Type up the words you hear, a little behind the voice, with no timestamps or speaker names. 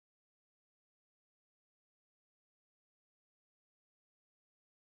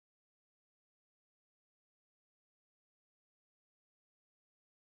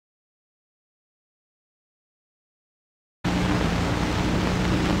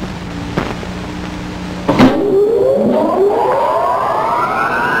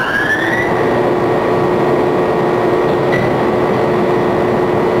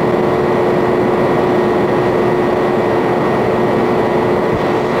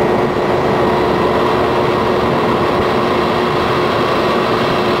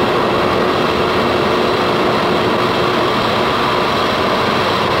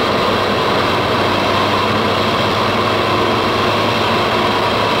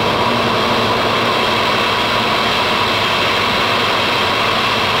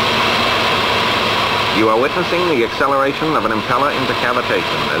You are witnessing the acceleration of an impeller into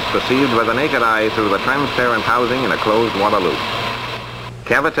cavitation as perceived by the naked eye through the transparent housing in a closed water loop.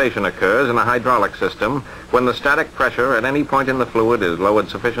 Cavitation occurs in a hydraulic system when the static pressure at any point in the fluid is lowered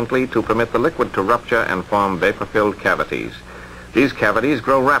sufficiently to permit the liquid to rupture and form vapor-filled cavities. These cavities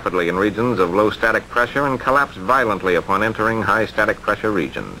grow rapidly in regions of low static pressure and collapse violently upon entering high static pressure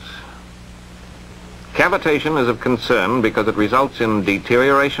regions. Cavitation is of concern because it results in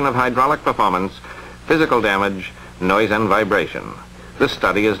deterioration of hydraulic performance, physical damage, noise and vibration. This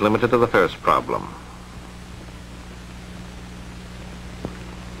study is limited to the first problem.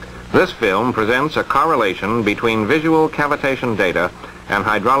 This film presents a correlation between visual cavitation data and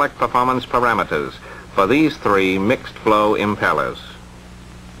hydraulic performance parameters for these three mixed flow impellers.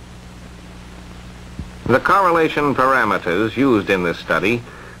 The correlation parameters used in this study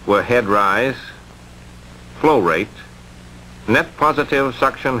were head rise, flow rate, net positive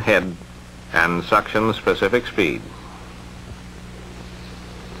suction head, and suction specific speed.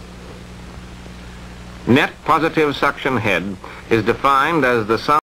 Net positive suction head is defined as the sum